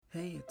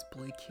Hey, it's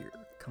Blake here,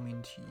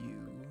 coming to you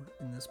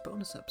in this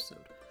bonus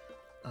episode.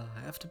 I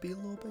have to be a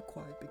little bit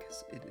quiet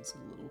because it is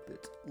a little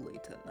bit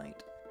late at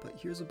night, but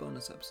here's a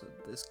bonus episode.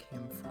 This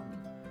came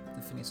from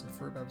the Phineas and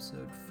Ferb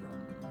episode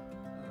from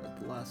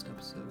the last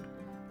episode.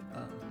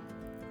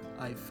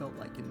 I felt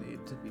like it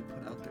needed to be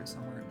put out there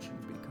somewhere and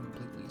shouldn't be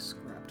completely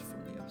scrapped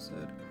from the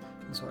episode,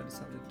 and so I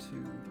decided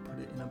to put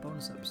it in a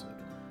bonus episode.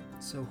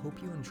 So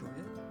hope you enjoy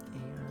it,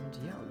 and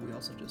yeah, we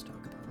also just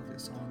talk about other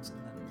songs and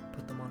then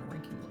put them on a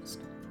ranking list.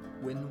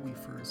 When we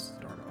first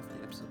start off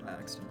the episode, I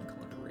accidentally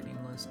called it a rating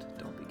list.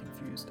 Don't be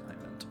confused, I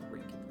meant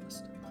ranking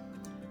list.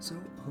 So,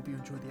 hope you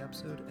enjoyed the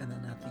episode, and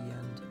then at the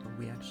end,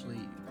 we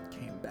actually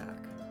came back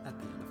at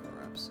the end of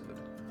our episode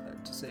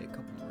to say a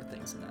couple more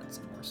things and add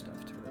some more stuff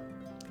to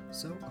it.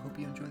 So, hope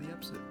you enjoy the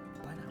episode.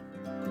 Bye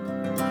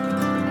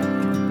now.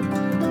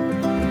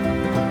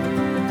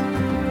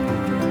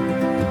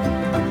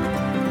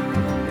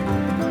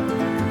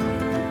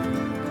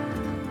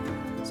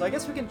 So I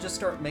guess we can just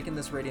start making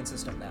this rating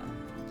system now.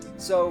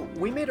 So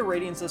we made a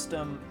rating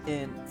system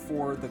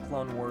for the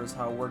Clone Wars,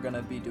 how we're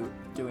gonna be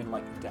doing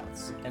like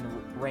deaths and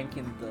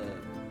ranking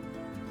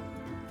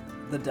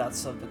the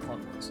deaths of the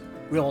Clone Wars.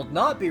 We will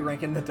not be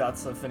ranking the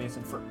deaths of Phineas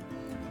and Ferb,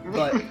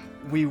 but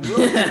we will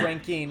be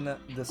ranking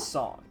the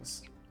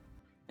songs.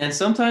 And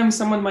sometimes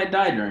someone might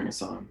die during a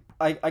song.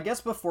 I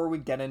guess before we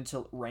get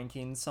into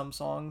ranking some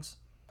songs,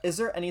 is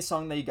there any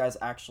song that you guys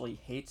actually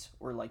hate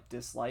or like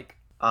dislike?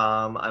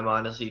 I'm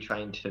honestly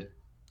trying to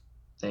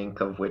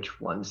think of which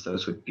ones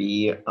those would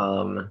be.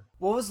 What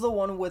was the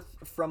one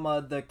from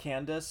the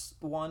Candace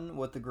one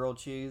with the grilled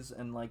cheese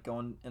and like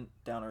going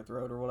down her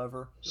throat or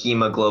whatever?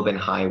 Hemoglobin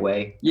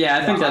Highway. Yeah,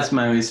 I think that's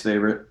my least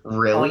favorite.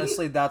 Really?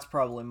 Honestly, that's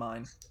probably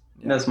mine.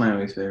 Yeah. That's my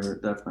least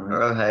favorite, definitely.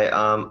 Okay,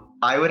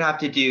 I would have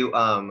to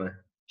do,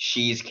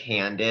 She's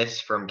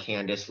Candace from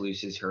Candace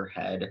Loses Her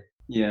Head.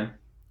 Yeah.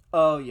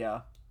 Oh,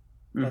 yeah.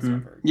 That's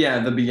not very good. Yeah,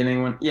 the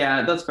beginning one.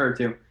 Yeah, that's fair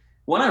too.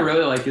 One I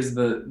really like is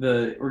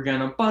the We're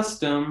Gonna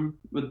Bust 'Em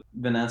with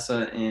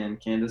Vanessa and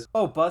Candace.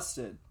 Oh,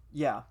 Busted.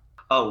 Yeah.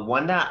 Oh,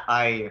 one that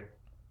I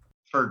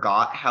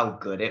forgot how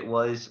good it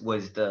was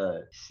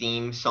the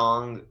theme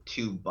song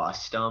to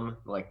Bust 'Em,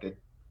 like the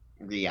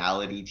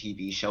reality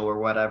TV show or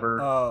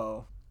whatever.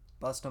 Oh.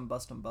 Bust 'em,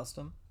 bust 'em, bust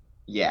 'em?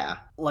 Yeah.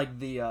 Like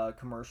the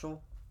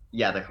commercial?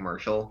 Yeah, the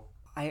commercial.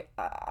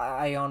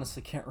 I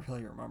honestly can't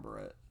really remember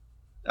it.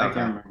 I Okay.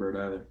 can't remember it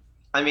either.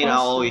 I mean, I'll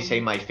always say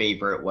my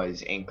favorite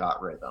was Ain't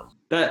Got Rhythm.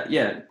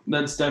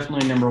 That's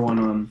definitely number one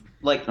on.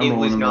 Like, Number it one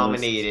was on the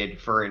nominated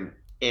for an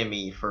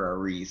Emmy for a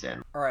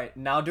reason. Alright,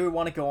 now do we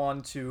want to go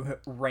on to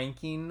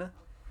ranking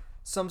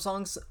some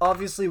songs?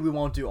 Obviously, we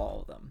won't do all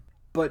of them,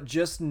 but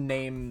just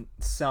name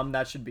some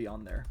that should be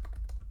on there.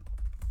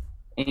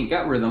 Ain't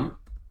Got Rhythm.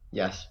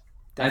 Yes.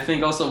 I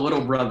think also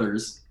Little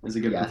Brothers is a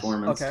good Yes.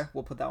 performance. Okay,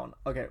 we'll put that one.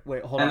 Okay,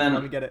 wait, hold And on. then-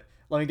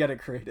 Let me get it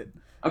created.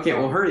 Okay,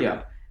 well, hurry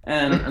up.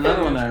 And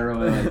another one that I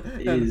really like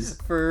is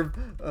Ferb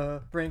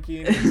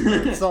ranking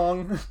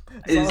song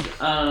is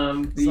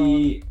the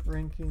song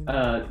ranking.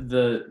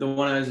 the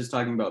one I was just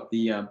talking about,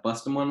 the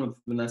Bust 'Em one with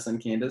Vanessa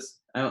and Candace.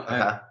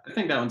 I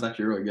think that one's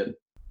actually really good.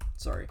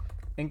 Sorry,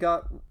 Ain't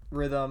Got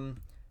Rhythm.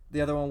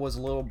 The other one was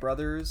Little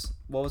Brothers.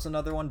 What was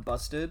another one?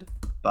 Busted.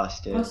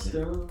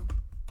 Busted.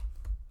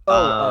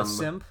 Oh,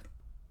 Simp.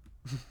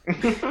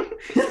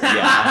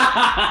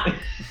 Yeah.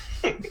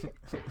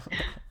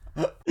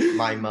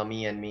 My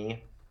Mummy and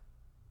Me,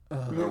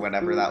 or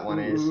whatever that one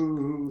is.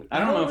 I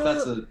don't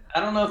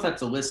know if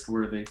that's a list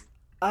worthy.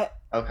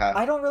 Okay.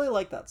 I don't really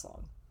like that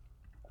song.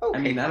 Okay.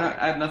 I mean,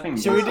 I have nothing.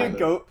 Should we against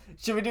do it.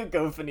 Should we do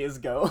Go Phineas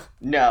Go?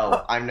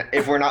 No,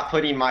 if we're not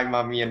putting My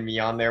Mummy and Me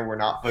on there, we're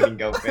not putting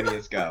Go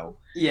Phineas Go.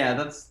 Yeah,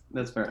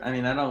 that's fair. I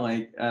mean, I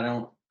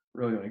don't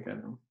really like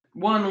that one.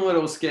 One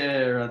little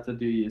scare at the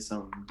do you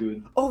something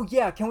good. Oh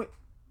yeah, can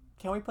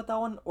we put that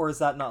one, or is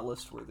that not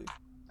list worthy?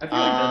 I feel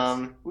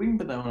like we can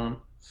put that one on.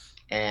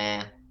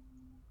 Eh.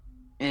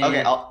 And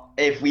Okay,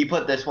 if we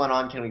put this one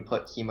on, can we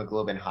put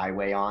Hemoglobin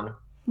Highway on?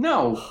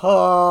 No.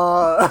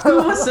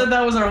 Who said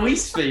that was our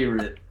least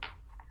favorite?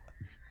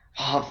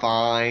 Oh,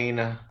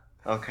 fine.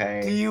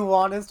 Okay. Do you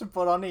want us to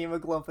put on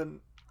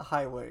Hemoglobin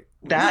Highway?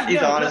 That is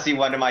Yeah, honestly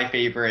one of my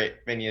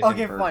favorite Phineas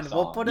Okay, and Ferb fine. songs.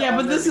 We'll put it. Yeah, on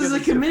but there this is because a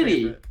it's your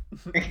committee. favorite.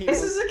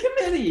 This is a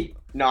committee.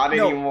 Not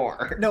No.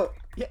 anymore. No,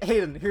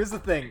 Hayden. Here's the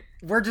thing.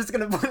 We're just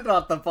gonna put it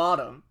at the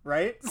bottom,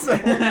 right? So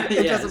it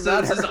Yeah, doesn't so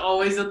it's matter. just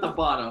always at the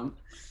bottom.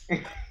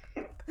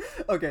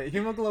 Okay,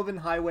 Hemoglobin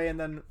Highway, and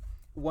then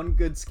One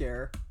Good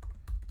Scare.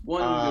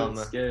 One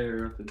good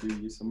scare to do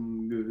you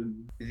some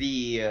good.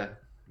 The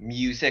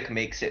music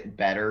makes it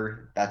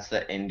better. That's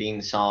the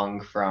ending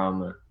song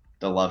from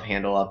the Love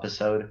Handle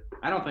episode.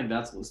 I don't think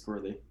that's list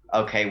worthy.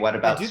 Okay, what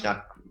about do-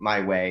 Snuck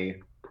My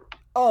Way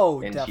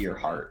Oh, Into definitely. Your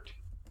Heart?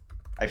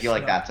 I feel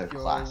like that's a Snuck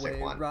your classic way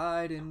one.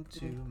 Right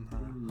into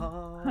my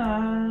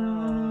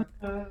heart.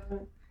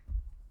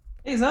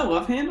 Hey, is that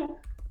Love Handle?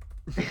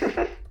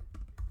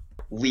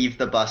 Leave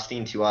the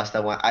Busting to Us.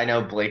 That one. I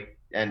know Blake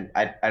and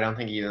I don't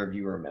think either of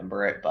you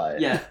remember it, but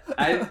Yeah,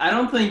 I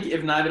don't think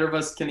if neither of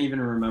us can even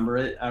remember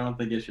it, I don't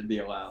think it should be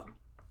allowed.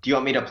 Do you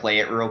want me to play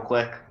it real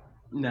quick?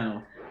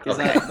 No, because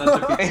Okay.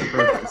 that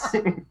defeats the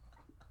purpose.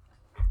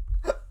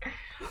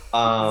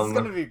 This is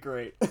gonna be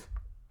great.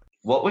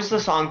 What was the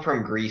song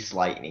from Grease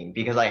Lightning?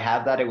 Because I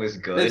have that it was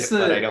good, It's the-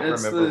 but I don't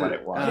it's remember the, what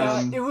it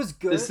was. Yeah, it was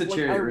good. it's the Like,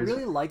 Cherry I Razor.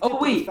 really liked Oh, it. But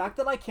the wait. fact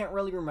that I can't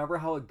really remember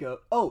how it goes.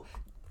 Oh,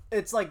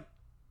 it's like,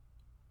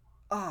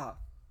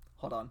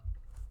 hold on.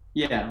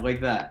 Yeah,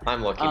 like that.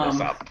 I'm looking this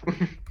up.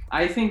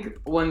 I think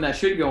one that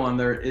should go on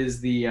there is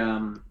the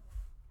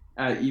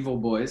Evil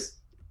Boys.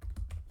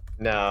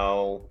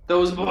 No.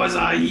 Those boys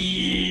are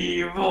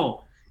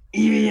evil.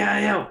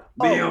 E-V-I-L.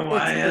 Oh,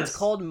 it's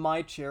called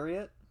My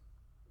Chariot.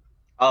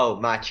 Oh,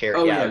 My Chariot.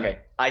 Oh, yeah, yeah. okay.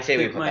 I say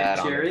we Like put My that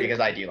on there Chariot? because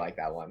I do like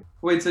that one.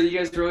 Wait, so you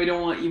guys really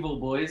don't want Evil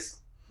Boys?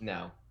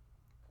 No.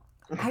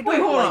 I don't Wait,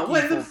 hold like on.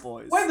 Why Evil the,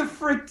 Boys. why the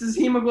frick does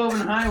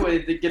Hemoglobin Highway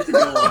get to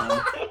go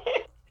on?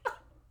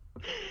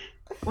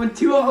 When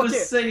two of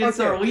us say it's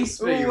our least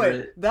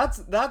favorite. Wait,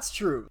 that's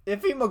true.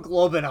 If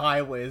Hemoglobin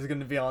Highway is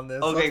gonna be on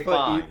this, Okay, let's put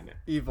fine.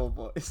 Evil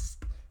Boys.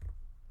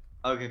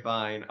 Okay,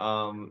 fine.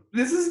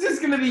 This is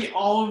just gonna be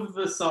all of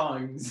the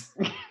songs.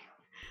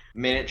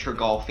 Miniature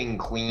Golfing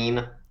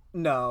Queen.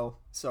 No,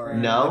 sorry.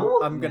 No?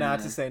 I'm gonna have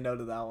Nah. to say no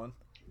to that one.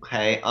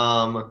 Okay,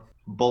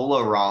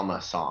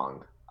 Bolorama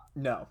song.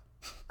 No.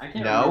 I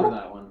can't No? remember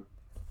that one.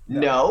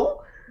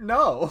 No?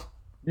 No.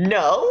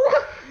 No?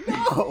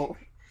 No.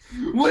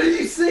 What did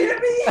you say to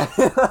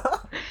me?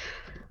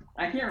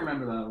 I can't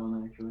remember that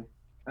one actually.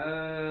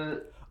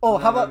 Oh,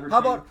 how Never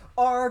about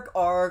Arg,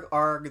 Arg,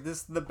 Arg? This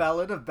is the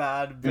Ballad of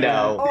Bad Bear.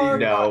 No,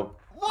 Arg, no.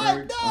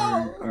 What?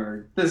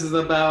 No. This is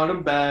about a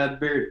bad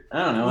beard.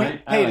 I don't know.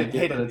 Wait, I like it, but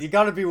Hayden, it's- you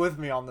gotta be with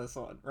me on this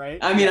one, right?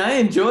 I mean, I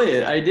enjoy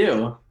it. I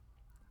do.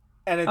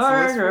 And it's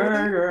Arg, list-worthy?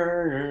 arg,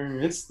 arg,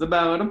 arg. It's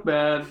about a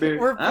bad beard.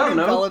 We're I don't putting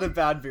know. Ballad of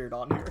Bad Beard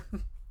on here.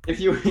 If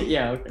you,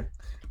 yeah, okay.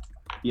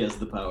 He has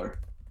the power.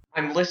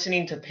 I'm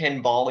listening to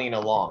Pinballing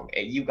Along.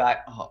 You got.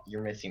 Oh,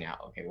 you're missing out.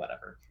 Okay,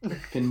 whatever.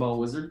 Pinball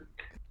Wizard.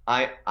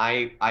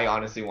 I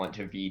honestly want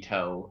to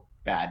veto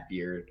Bad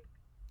Beard.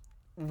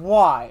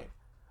 Why?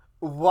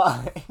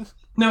 Why?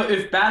 No,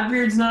 if Bad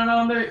Beard's not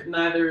on there,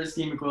 neither is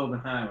Hemoglobin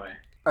Highway.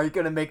 Are you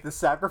gonna make the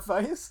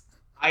sacrifice?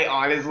 I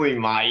honestly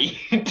might.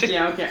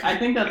 Yeah, okay. I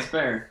think that's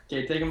fair.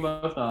 Okay, take them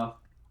both off.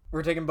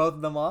 We're taking both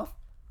of them off?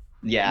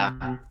 Yeah.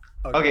 Mhm.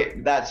 Okay,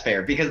 that's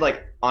fair because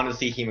like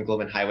honestly,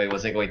 Hemoglobin Highway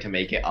wasn't going to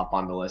make it up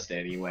on the list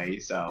anyway.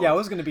 So Yeah, it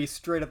was gonna be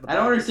straight up the I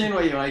don't bottom. understand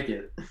why you like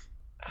it.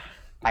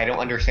 I don't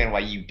understand why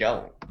you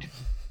don't.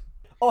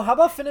 Oh, how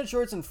about Finnish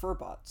Shorts and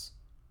Furbots?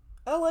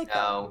 I like that.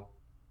 No.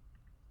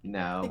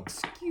 No.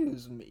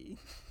 Excuse me.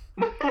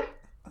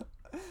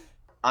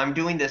 I'm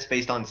doing this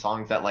based on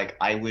songs that like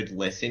I would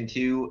listen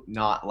to,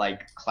 not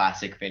like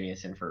classic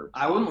Phineas and Ferb.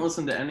 I wouldn't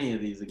listen to any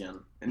of these again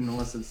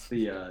unless it's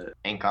the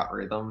Ain't Got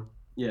Rhythm.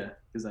 yeah,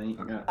 because I ain't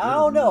got. I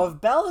don't know. If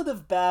Ballad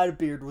of Bad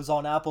Beard was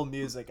on Apple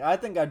Music, I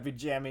think I'd be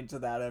jamming to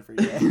that every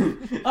day.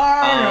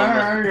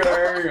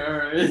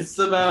 It's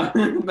about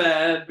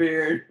Bad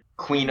Beard.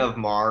 Queen of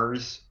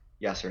Mars.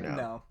 Yes or no?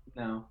 No.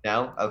 No.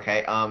 No?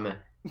 Okay.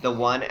 The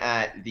one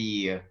at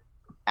the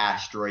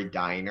Asteroid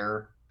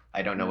Diner.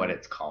 I don't know what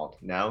it's called.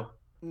 No?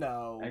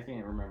 No. I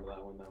can't remember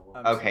that one that well.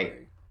 I'm Okay.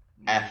 sorry.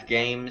 F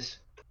Games.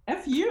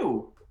 F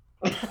you.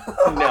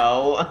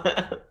 No.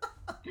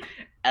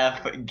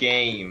 F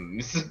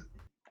Games.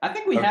 I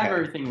think we have Okay.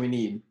 everything we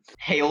need.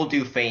 Hail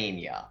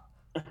Dufania.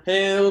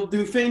 Hail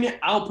Dufania.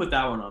 I'll put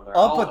that one on there.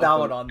 I'll put that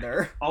one on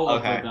there. I'll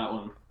Okay. upload that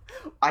one.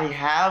 I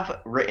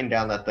have written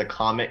down that the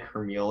Comet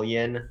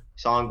Chameleon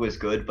song was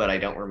good, but I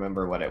don't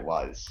remember what it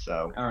was,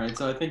 so. All right,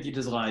 so I think you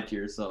just lied to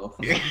yourself.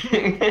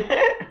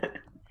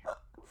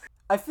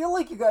 I feel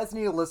like you guys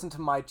need to listen to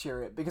My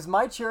Chariot because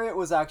My Chariot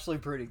was actually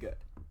pretty good.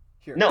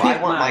 Here. No,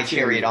 I want My My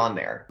Chariot Chariot. on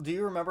there. Do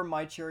you remember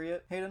My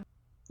Chariot, Hayden?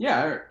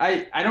 Yeah,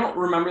 I don't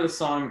remember the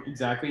song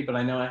exactly, but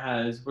I know it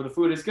has "Where the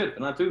food is good,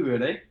 but not too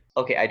good," eh?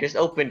 Okay, I just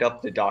opened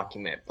up the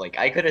document. Like,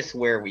 I could have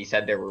swear we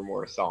said there were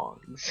more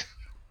songs.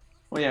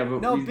 Well, yeah,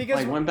 but No, we because-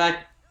 like went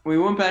back. We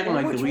went back and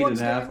Well, like which deleted one's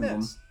half getting of them.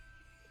 this?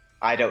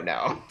 I don't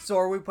know. So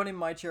are we putting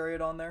My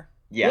Chariot on there?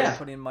 Yes.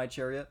 Putting My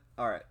Chariot?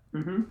 Alright.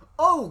 Mm-hmm.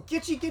 Oh,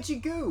 Gitchy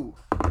Gitchy Goo!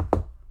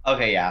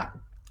 Okay, yeah.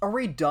 Are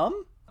we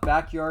dumb?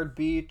 Backyard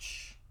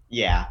Beach.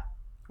 Yeah.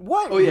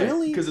 What? Oh yeah,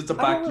 Really? because it's a I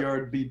don't-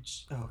 backyard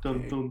beach. Okay.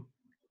 Dun, dun.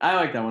 I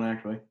like that one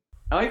actually.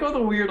 I like all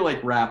the weird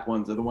like rap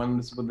ones. Are the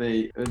ones where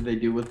they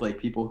do with like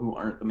people who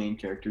aren't the main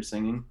character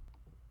singing.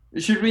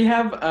 Should we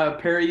have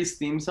Perry's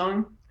theme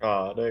song?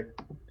 Oh,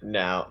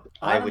 no.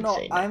 I don't would know.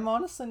 say no. I'm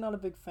honestly not a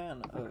big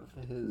fan of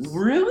his.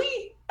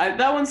 Really?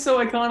 That one's so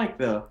iconic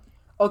though.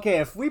 Okay,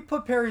 if we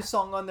put Perry's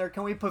song on there,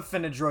 can we put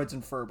Finadroids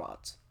and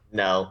Furbots?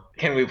 No.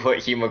 Can we put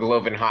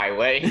Hemoglobin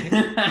Highway?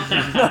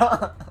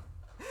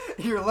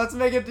 Here, let's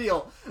make a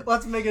deal.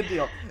 Let's make a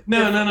deal.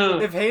 No.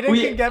 If Hayden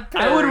can get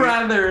Perry, I would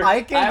rather.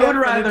 I can I get would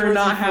rather Finadroids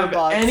not and have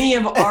Furbots. any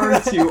of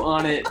our two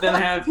on it than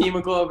have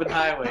Hemoglobin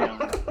Highway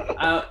on it.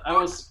 I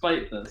will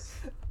spite this.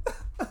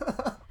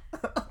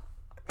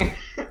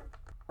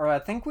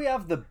 Alright, I think we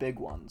have the big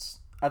ones.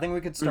 I think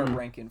we could start Mhm.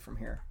 ranking from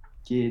here.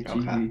 Gitchy Okay.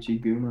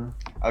 Gitchy Guma.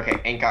 Okay,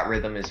 Ain't Got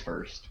Rhythm is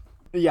first.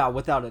 Yeah,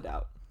 without a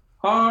doubt.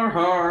 Har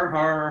har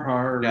har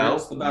har. No,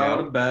 It's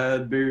about no. a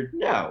bad beard.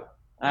 No.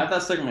 I have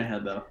that stuck in my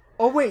head though.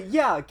 Oh wait,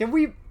 yeah. Can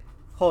we?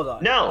 Hold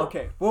on. No.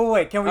 Okay. Well,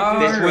 wait. Can we?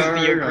 This do was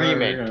the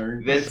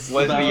agreement. This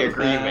was the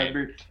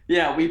agreement.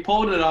 Yeah, we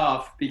pulled it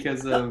off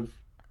because of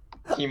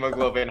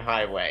Hemoglobin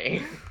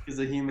Highway.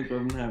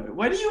 hemoglobin highway.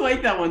 Why do you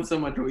like that one so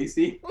much,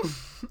 Weesey?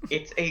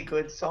 It's a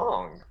good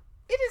song.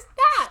 It is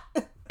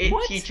not. It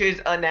What?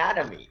 teaches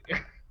anatomy.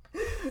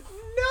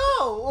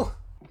 No.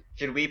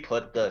 Should we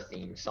put the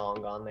theme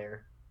song on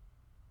there?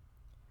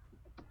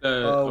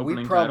 Oh, we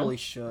Opening probably title?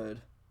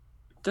 should.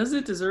 Does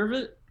it deserve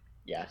it?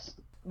 Yes.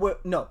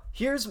 No.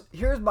 Here's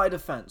my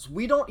defense.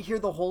 We don't hear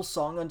the whole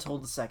song until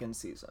the second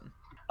season,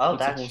 Oh,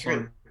 What's the that's whole true.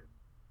 song?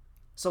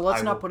 so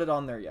let's I not will- put it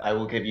on there yet. I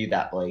will give you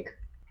that, Blake.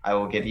 I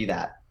will give you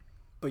that.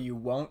 But you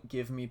won't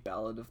give me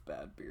Ballad of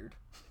Bad Beard.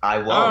 I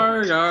Arr,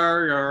 won't.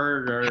 arr,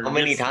 arr, arr. How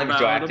many It's times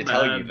do I have about to a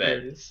tell bad you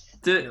beard. this?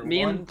 You're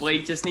Me one, and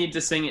Blake just need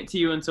to sing it to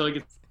you until it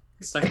gets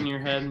stuck in your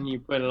head and you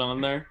put it on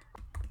there.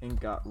 And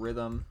got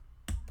rhythm.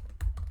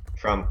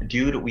 From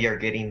Dude, we are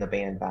getting the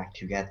band back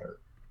together.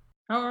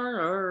 Arr,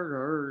 arr,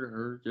 arr,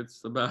 arr.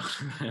 It's about.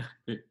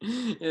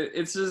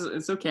 It's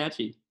so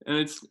catchy, and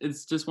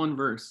it's just one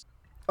verse.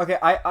 Okay,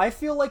 I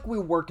feel like we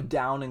work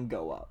down and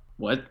go up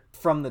What?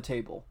 from the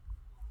table.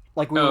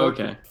 Like we Oh, work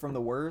okay. from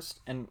the worst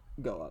and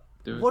go up.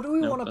 Do it. What do we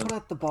No, want to that's-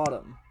 put at the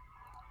bottom?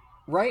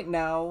 Right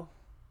now,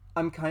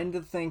 I'm kind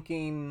of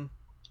thinking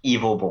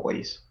Evil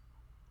Boys.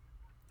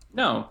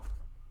 No,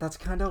 that's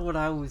kind of what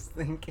I was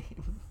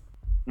thinking.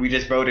 We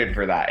just voted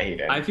for that,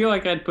 Hayden. I feel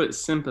like I'd put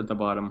Simp at the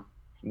bottom.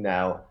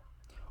 No.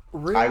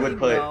 Really? would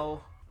put-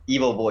 No.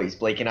 Evil Boys.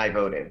 Blake and I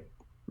voted.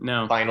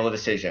 No, Final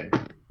decision.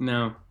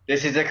 no.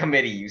 This is a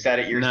committee. You said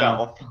it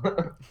yourself.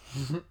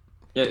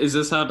 Yeah, is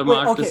this how Wait,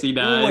 democracy okay,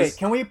 dies? wait,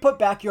 can we put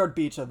Backyard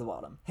Beach at the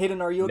bottom?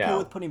 Hayden, are you okay No.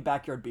 with putting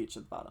Backyard Beach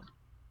at the bottom?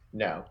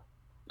 No.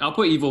 I'll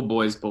put Evil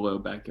Boys below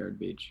Backyard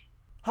Beach.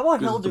 How about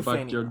 'Cause Hell it's the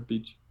Dufania? Backyard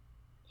Beach.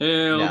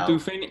 Hail No.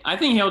 Dufania. I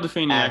think Hail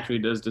Dufania Uh, actually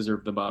does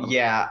deserve the bottom.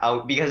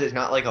 Yeah, because it's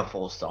not like a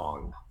full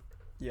song.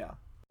 Yeah.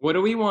 What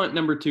do we want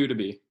number 2 to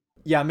be?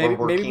 Yeah, maybe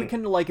We're maybe we working-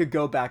 can like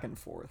go back and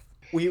forth.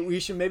 We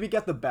should maybe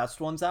get the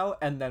best ones out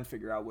and then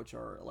figure out which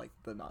are like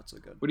the not so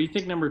good. What do you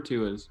think number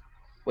 2 is?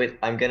 Wait,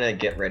 I'm gonna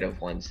get rid of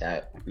ones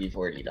that we've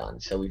already done.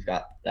 So we've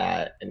got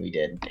that, and we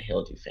did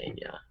Hail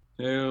Dufania.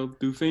 Hail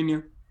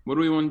Dufania. What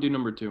do we want to do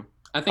number 2?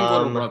 I think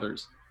Little Um,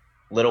 Brothers.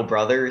 Little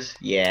Brothers?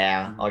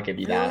 Yeah, I'll give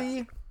you that.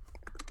 Really?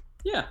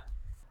 Yeah.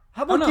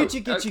 How about no,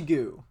 Gitchy Gitchy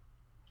Goo?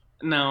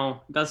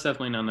 No, that's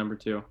definitely not number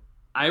 2.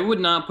 I would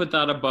not put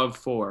that above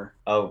 4.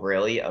 Oh,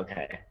 really?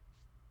 Okay.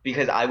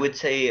 Because I would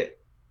say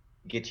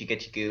Gitchy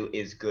Gitchy Goo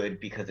is good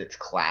because it's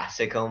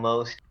classic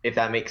almost, if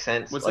that makes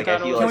sense. What's like the I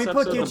title feel of Can like we this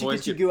put episode, Gitchy the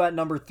boys Gitchy get- Goo at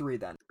number 3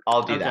 then?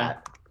 I'll do Okay.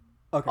 that.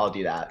 Okay. I'll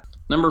do that.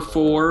 Number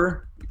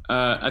 4,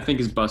 I think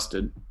is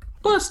Busted.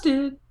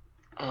 Busted.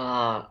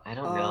 I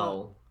don't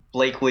know.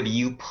 Blake, would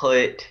you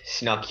put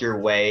Snuck Your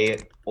Way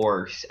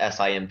or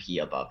SIMP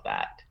above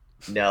that?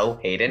 No,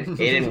 Hayden.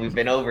 Hayden, we've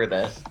been over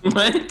this.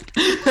 What?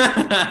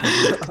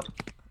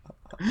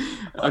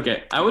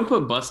 Okay, I would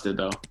put Busted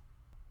though.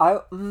 I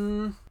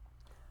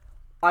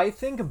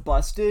think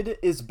Busted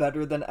is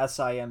better than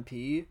SIMP.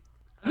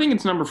 I think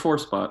it's number 4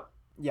 spot.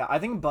 Yeah, I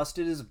think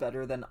Busted is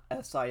better than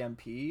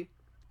SIMP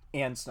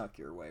and Snuck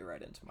Your Way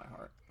right into my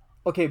heart.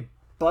 Okay,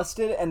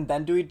 Busted, and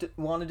then do we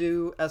want to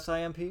do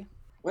SIMP?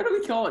 Why do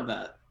we call it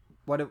that?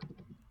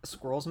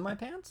 Squirrels in my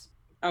pants?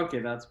 Okay,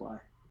 that's why.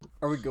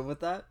 Are we good with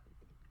that?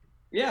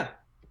 Yeah.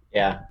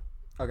 Yeah.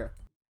 Okay.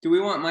 Do we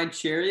want My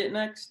Chariot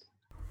next?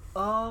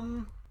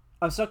 I'm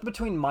stuck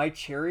between My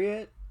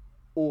Chariot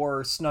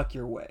or Snuck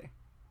Your Way.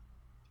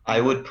 I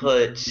would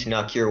put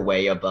Snuck Your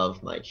Way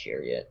above My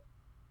Chariot.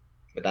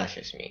 But that's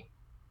just me.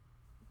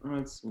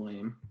 That's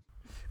lame.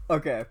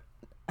 Okay.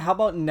 How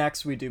about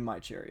next we do My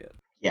Chariot?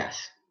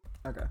 Yes.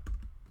 Okay.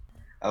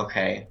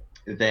 Okay.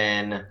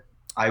 Then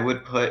I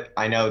would put,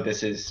 I know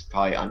this is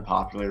probably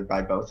unpopular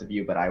by both of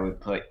you, but I would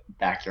put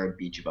Backyard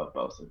Beach above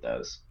both of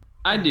those.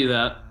 I'd do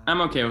that. I'm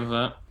okay with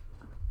that.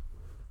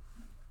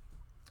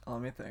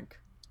 Let me think.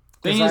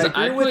 Thing 'Cause is,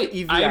 I agree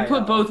with I'd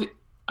put EVIL. both.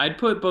 I'd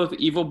put both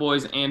Evil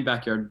Boys and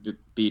Backyard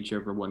Beach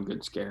over One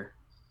Good Scare.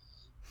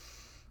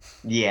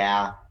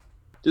 Yeah.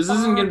 This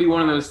isn't gonna be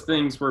one of those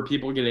things where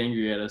people get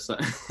angry at us. Arr,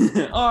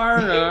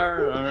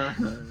 arr, arr,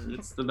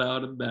 it's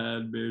about a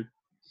bad beard.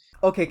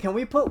 Okay, can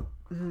we put...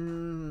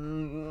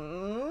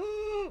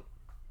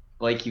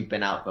 Blake, you've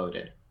been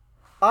outvoted.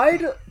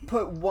 I'd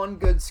put One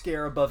Good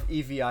Scare above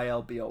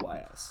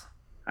EVILBOYS.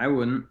 I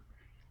wouldn't.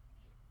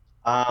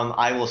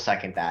 I will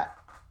second that.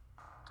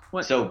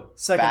 What? So,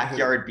 Second who?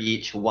 Backyard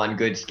Beach, One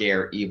Good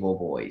Scare, Evil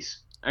Boys.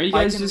 Are you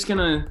I guys can- just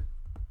gonna?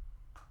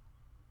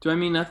 Do I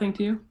mean nothing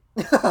to you?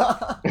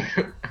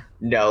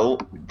 No,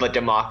 but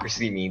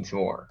democracy means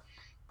more.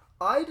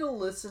 I'd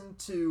listen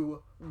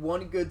to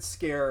One Good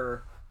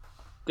Scare...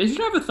 They should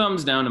have a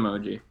thumbs down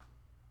emoji.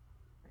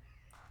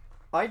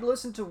 I'd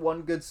listen to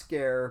One Good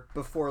Scare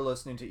before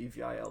listening to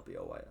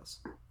EVILBOYS.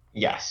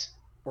 Yes.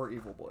 Or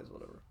Evil Boys,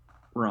 whatever.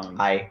 Wrong.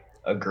 I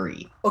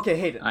agree. Okay,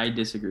 Hayden. I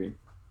disagree.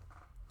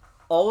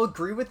 I'll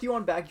agree with you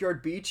on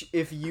Backyard Beach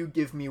if you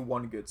give me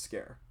one good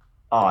scare.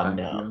 Oh Backyard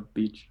no.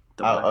 Beach.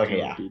 The Oh, okay, Backyard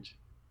yeah. Beach.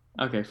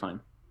 Okay, fine.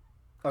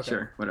 Okay.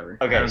 Sure, whatever.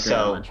 Okay, I don't care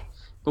so- that much.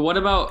 But what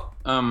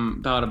about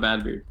Ballad of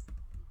Badbeard?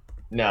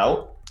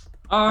 No.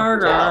 Arr,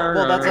 Well,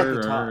 well, that's at the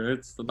arr, top. arr,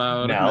 It's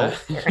about No.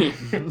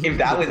 If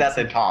that was at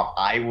the top,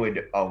 I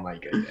would. Oh my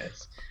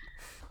goodness.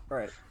 All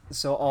right.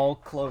 So I'll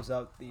close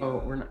out the.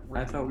 Oh, we're not-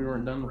 I thought we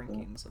weren't done with that.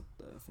 rankings of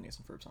the Phineas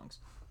and Ferb songs.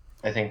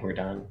 I think we're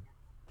done.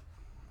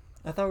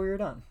 I thought we were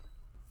done.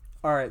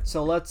 All right,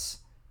 so let's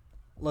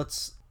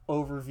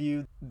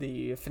overview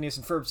the Phineas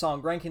and Ferb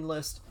song ranking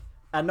list.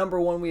 At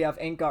number 1, we have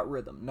Ain't Got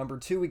Rhythm. Number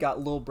 2, we got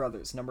Lil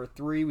Brothers. Number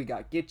 3, we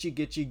got Gitchy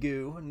Gitchy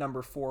Goo.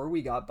 Number 4,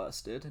 we got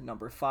Busted.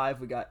 Number 5,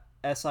 we got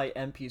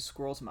SIMP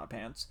Squirrels in My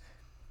Pants.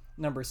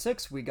 Number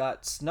 6, we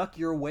got Snuck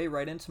Your Way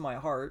Right Into My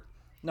Heart.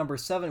 Number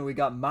 7, we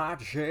got My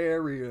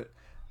Chariot.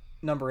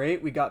 Number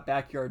 8, we got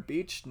Backyard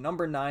Beach.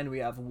 Number 9, we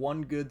have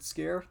One Good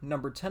Scare.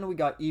 Number 10, we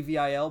got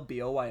EVIL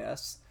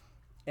BOYS.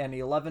 And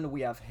 11,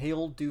 we have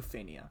Hail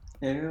Dufania.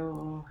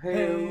 Hail,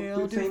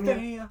 Hail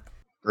Dufania.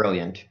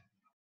 Brilliant.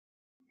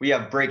 We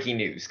have breaking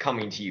news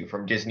coming to you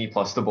from Disney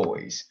Plus The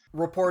Boys.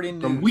 Reporting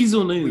news. From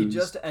Weasel News. We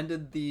just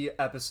ended the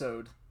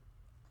episode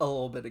a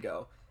little bit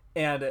ago,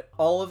 and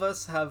all of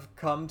us have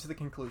come to the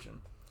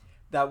conclusion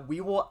that we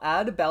will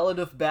add Ballad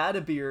of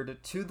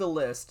Badbeard to the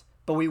list,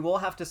 but we will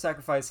have to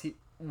sacrifice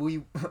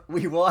we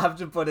will have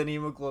to put in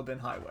Hemoglobin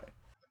Highway.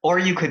 Or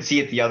you could see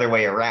it the other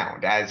way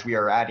around, as we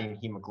are adding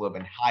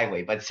Hemoglobin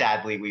Highway, but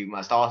sadly we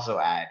must also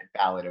add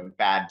Ballad of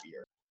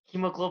Badbeard.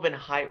 Hemoglobin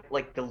High,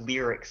 like the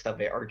lyrics of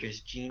it are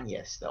just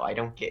genius, though. I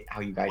don't get how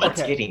you guys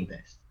Okay. are getting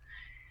this.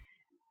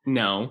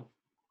 No.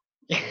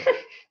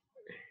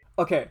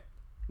 Okay,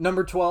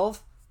 number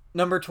 12,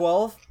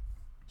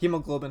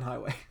 Hemoglobin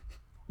Highway.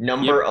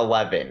 Number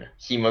 11,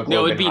 Hemoglobin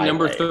No, it'd be Highway.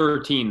 number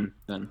 13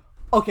 then.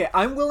 Okay,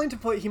 I'm willing to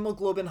put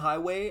Hemoglobin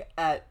Highway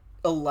at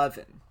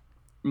 11.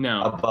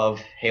 No,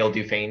 Above Hail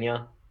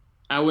Dufania.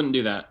 I wouldn't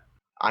do that.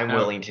 I'm No.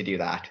 willing to do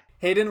that.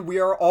 Hayden, we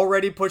are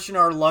already pushing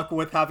our luck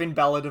with having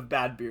Ballad of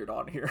Badbeard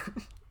on here.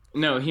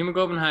 No,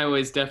 Hemoglobin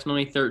Highway is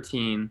definitely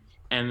 13,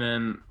 and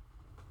then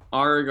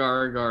Arg,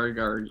 arg, arg,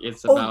 arg,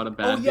 it's about a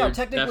bad Oh yeah, dude.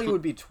 technically it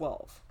would be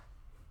 12.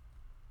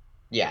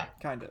 Yeah.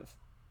 Kind of.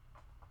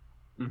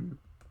 Mhm.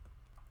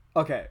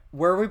 Okay,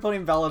 where are we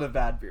putting Ballad of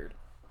Badbeard?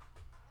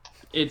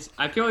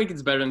 I feel like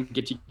it's better than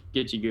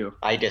Gitchy Goo.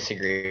 I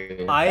disagree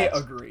with I that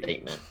agree.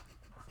 statement.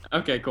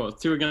 Okay, cool.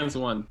 It's 2 against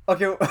 1.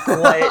 Okay.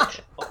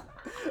 What?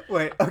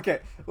 Wait,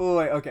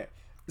 okay.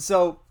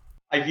 So,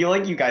 I feel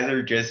like you guys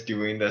are just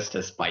doing this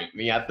to spite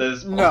me at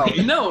this point. No.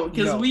 No,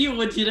 because No. we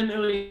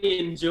legitimately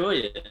enjoy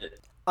it.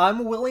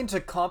 I'm willing to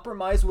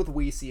compromise with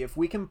Weezy if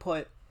we can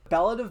put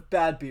Ballad of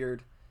Badbeard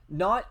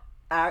not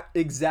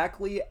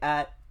exactly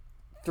at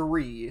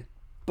 3,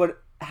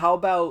 but how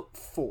about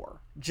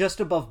 4? Just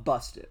above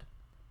Busted.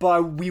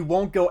 But we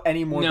won't go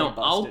any more No, than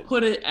Busted. I'll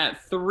put it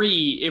at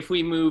 3 if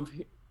we move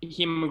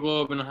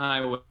Hemoglobin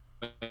Highway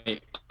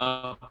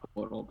up a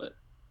little bit.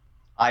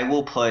 I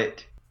will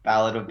put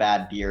Ballad of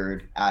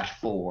Badbeard at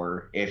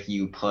 4 if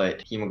you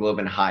put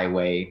Hemoglobin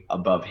Highway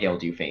above Hail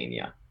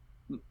Dufania.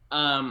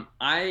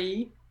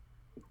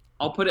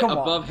 I'll put it Come on.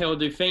 above Hail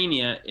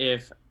Dufania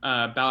if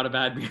Ballad of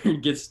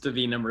Badbeard gets to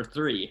be number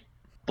 3.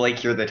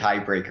 Blake, you're the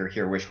tiebreaker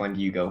here. Which one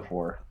do you go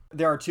for?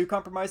 There are 2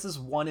 compromises.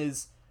 One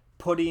is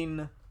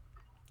putting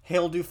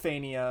Hail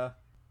Dufania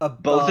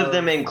above... Both of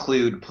them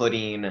include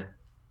putting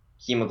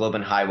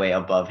Hemoglobin Highway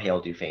above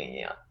Hail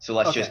Dufania. So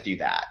let's Okay. just do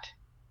that.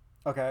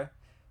 Okay.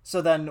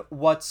 So then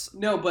what's...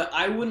 No, but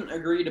I wouldn't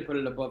agree to put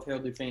it above Hail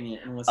Dufania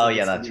unless Oh, it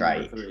yeah, gets to that's be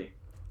number right. 3.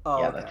 Oh,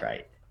 Yeah, okay. that's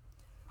right.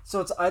 So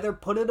it's either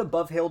put it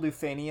above Hail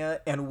Dufania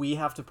and we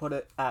have to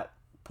put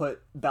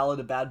Ballad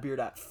of Badbeard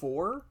at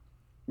 4,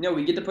 No,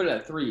 we get to put it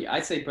at 3.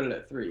 I say put it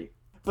at 3.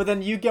 but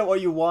then you get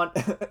what you want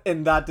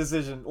in that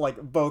decision,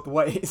 like both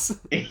ways.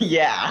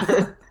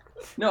 Yeah.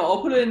 No,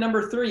 I'll put it at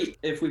number 3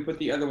 if we put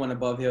the other one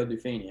above Hail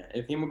Dufania.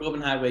 If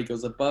Hemoglobin Highway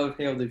goes above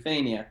Hail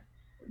Dufania,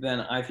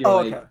 then I feel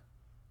like okay.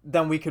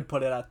 Then we could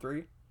put it at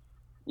 3.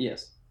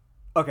 yes.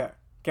 Okay.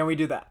 Can we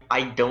do that?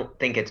 I don't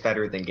think it's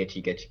better than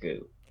Gitchy Gitchy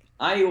Goo.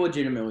 I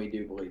legitimately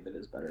do believe it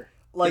is better.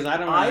 Like Because I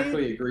don't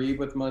actually agree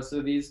with most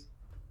of these.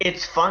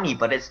 It's funny,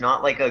 but it's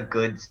not like a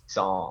good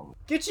song.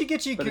 Gitchy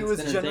Gitchy But Goo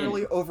it's is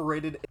generally entertaining.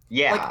 overrated.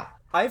 Yeah. Like,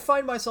 I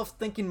find myself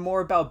thinking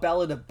more about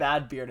Ballad of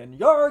Badbeard and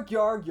Yarg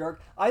Yarg Yarg.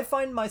 I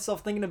find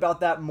myself thinking about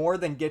that more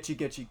than Gitchy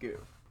Gitchy Goo.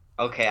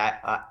 Okay,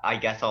 I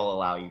guess I'll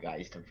allow you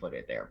guys to put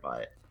it there,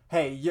 but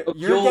Hey, you're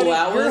You'll getting,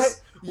 allow you're,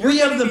 us? you're We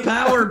have the getting-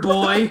 power,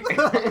 boy!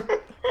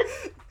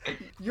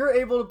 You're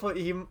able to put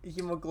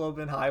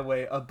Hemoglobin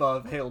Highway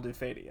above Hail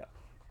Dufania.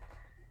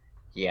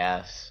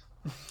 yes.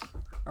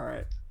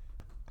 Alright.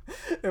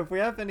 If we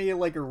have any,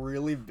 like,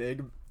 really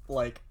big,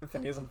 like,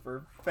 Phineas and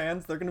Ferb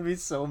fans, they're gonna be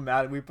so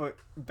mad we put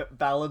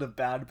Ballad of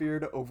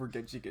Badbeard over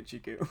Gitchy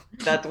Gitchy Goo.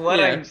 That's what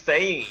Yeah. I'm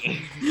saying.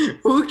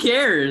 Who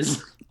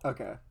cares?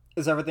 Okay.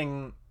 Is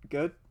everything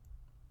good?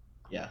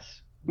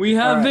 Yes. We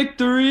have Alright.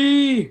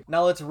 victory!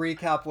 Now let's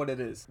recap what it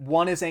is.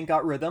 1 is Ain't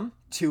Got Rhythm.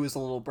 2 is The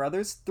Little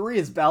Brothers. 3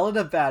 is Ballad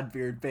of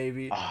Badbeard,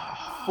 baby.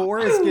 Ah. 4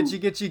 is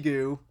Gitchy Gitchy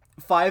Goo.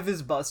 5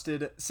 is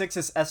Busted. 6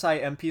 is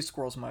SIMP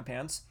Squirrels in My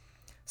Pants.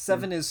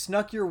 7 is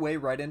Snuck Your Way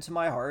Right Into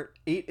My Heart.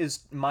 8 is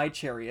My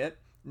Chariot.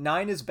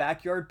 9 is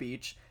Backyard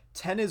Beach.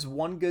 10 is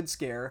One Good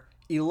Scare.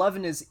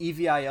 11 is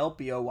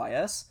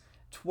EVILBOYS.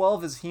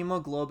 12 is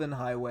Hemoglobin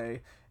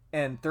Highway.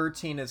 And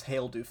 13 is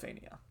Hail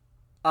Dufania.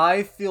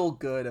 I feel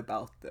good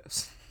about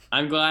this.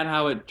 I'm glad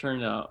how it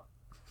turned out.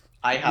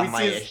 I have We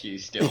my see-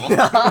 issues still.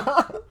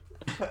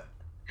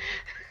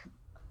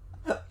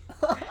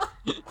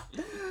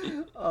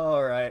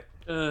 All right.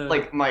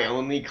 Like, my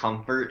only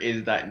comfort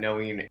is that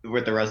knowing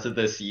with the rest of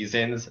the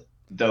seasons,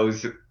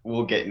 those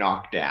will get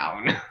knocked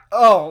down.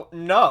 Oh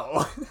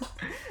no.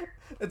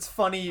 It's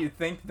funny you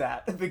think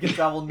that because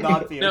that will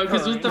not be. No,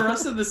 because with the occurring.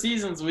 rest of the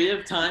seasons, we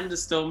have time to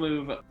still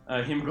move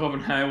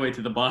Hemoglobin Highway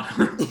to the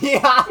bottom.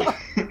 Yeah.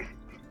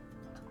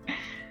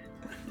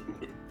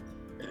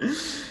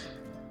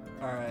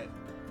 All right.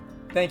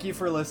 Thank you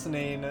for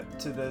listening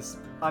to this.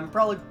 I'm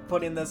probably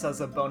putting this as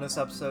a bonus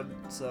episode,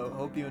 so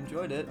hope you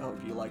enjoyed it. Hope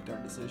you liked our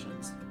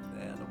decisions,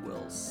 and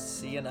we'll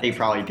see you next. They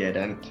probably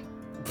didn't.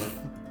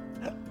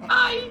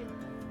 Bye.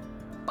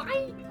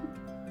 Bye.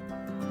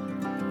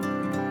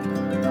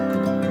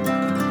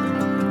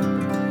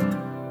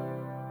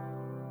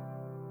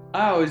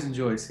 I always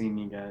enjoy seeing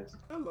you guys.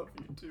 I love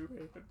you too,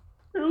 Haven.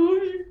 I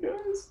love you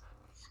guys.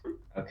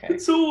 Okay.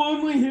 It's so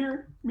lonely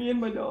here, me and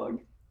my dog.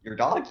 Your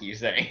dog, you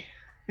say?